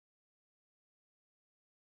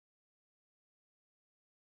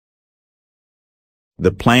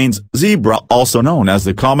The plains zebra, also known as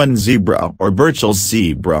the common zebra or Burchell's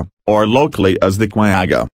zebra, or locally as the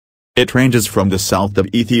quagga. It ranges from the south of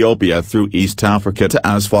Ethiopia through East Africa to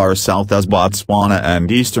as far south as Botswana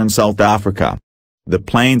and eastern South Africa. The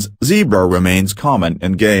plains zebra remains common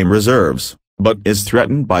in game reserves, but is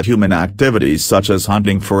threatened by human activities such as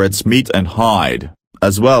hunting for its meat and hide,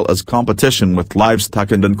 as well as competition with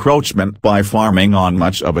livestock and encroachment by farming on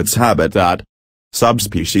much of its habitat.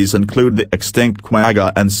 Subspecies include the extinct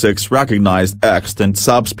quagga and 6 recognized extant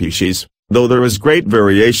subspecies, though there is great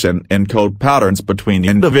variation in coat patterns between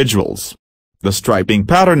individuals. The striping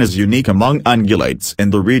pattern is unique among ungulates in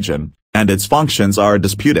the region, and its functions are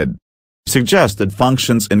disputed. Suggested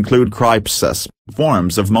functions include crypsis,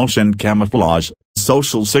 forms of motion camouflage,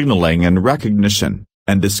 social signaling and recognition,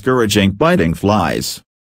 and discouraging biting flies.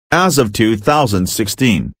 As of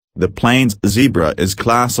 2016, the plains zebra is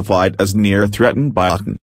classified as near threatened by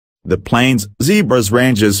autumn. The plains zebra's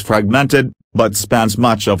range is fragmented, but spans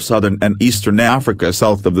much of southern and eastern Africa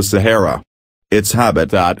south of the Sahara. Its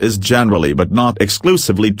habitat is generally but not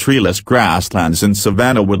exclusively treeless grasslands and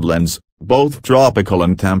savanna woodlands, both tropical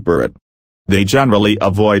and temperate. They generally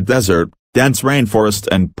avoid desert, dense rainforest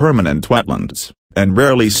and permanent wetlands, and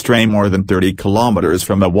rarely stray more than 30 kilometers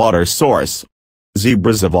from a water source.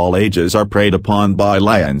 Zebras of all ages are preyed upon by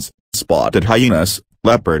lions, spotted hyenas,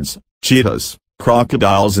 leopards, cheetahs,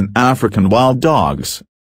 crocodiles and African wild dogs.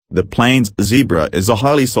 The plains zebra is a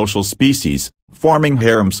highly social species, forming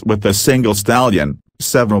harems with a single stallion,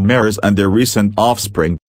 several mares and their recent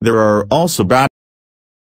offspring. There are also bat